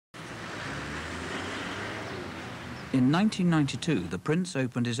In 1992, the Prince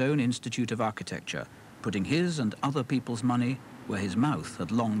opened his own Institute of Architecture, putting his and other people's money where his mouth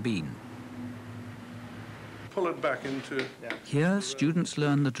had long been. Pull it back into... Here, students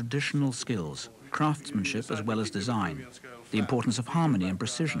learn the traditional skills, craftsmanship as well as design, the importance of harmony and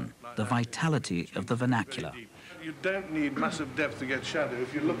precision, the vitality of the vernacular. You don't need massive depth to get shadow.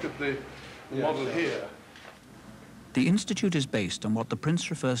 If you look at the model here... The Institute is based on what the Prince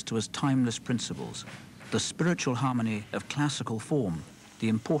refers to as timeless principles, the spiritual harmony of classical form, the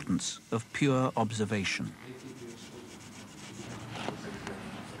importance of pure observation.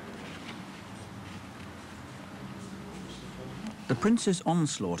 The Prince's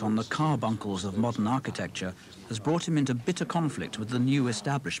onslaught on the carbuncles of modern architecture has brought him into bitter conflict with the new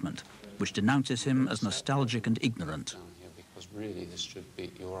establishment, which denounces him as nostalgic and ignorant. Because really this should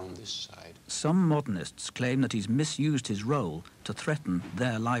be, you're on this side. Some modernists claim that he's misused his role to threaten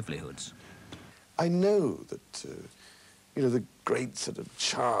their livelihoods. I know that, you know, the great sort of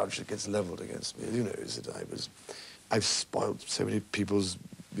charge that gets levelled against me, you know, is that I've spoilt so many people's,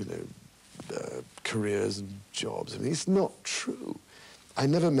 you know, careers and jobs. I mean, it's not true. I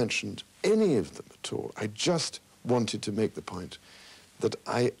never mentioned any of them at all. I just wanted to make the point that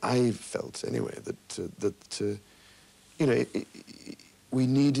I felt, anyway, that you know, we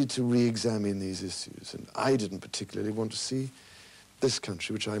needed to re-examine these issues, and I didn't particularly want to see this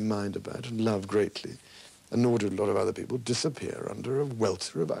country, which I mind about and love greatly, and nor do a lot of other people, disappear under a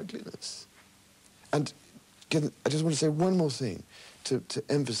welter of ugliness. And again, I just want to say one more thing to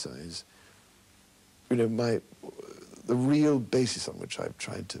emphasize, you know, the real basis on which I've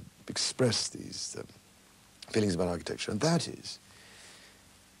tried to express these feelings about architecture, and that is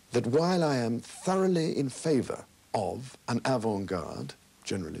that while I am thoroughly in favor of an avant-garde,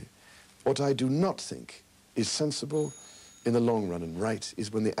 generally, what I do not think is sensible in the long run and right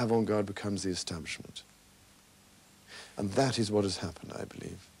is when the avant-garde becomes the establishment. And that is what has happened, I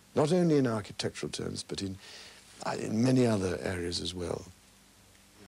believe, not only in architectural terms, but in many other areas as well.